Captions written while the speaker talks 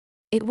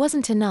It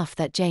wasn't enough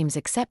that James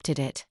accepted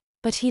it,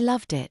 but he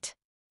loved it.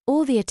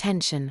 All the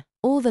attention,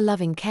 all the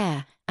loving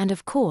care, and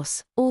of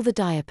course, all the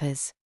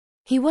diapers.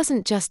 He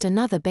wasn't just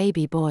another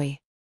baby boy.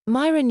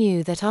 Myra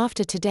knew that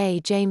after today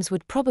James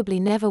would probably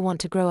never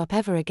want to grow up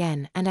ever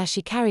again, and as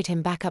she carried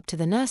him back up to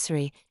the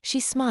nursery, she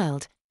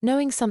smiled,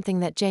 knowing something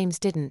that James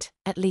didn't,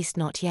 at least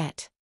not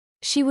yet.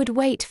 She would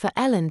wait for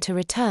Ellen to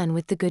return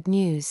with the good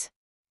news.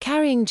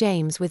 Carrying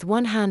James with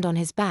one hand on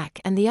his back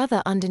and the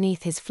other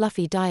underneath his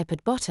fluffy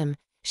diapered bottom,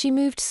 she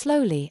moved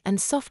slowly and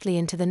softly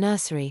into the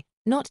nursery,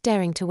 not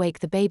daring to wake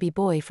the baby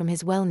boy from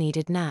his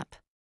well-needed nap.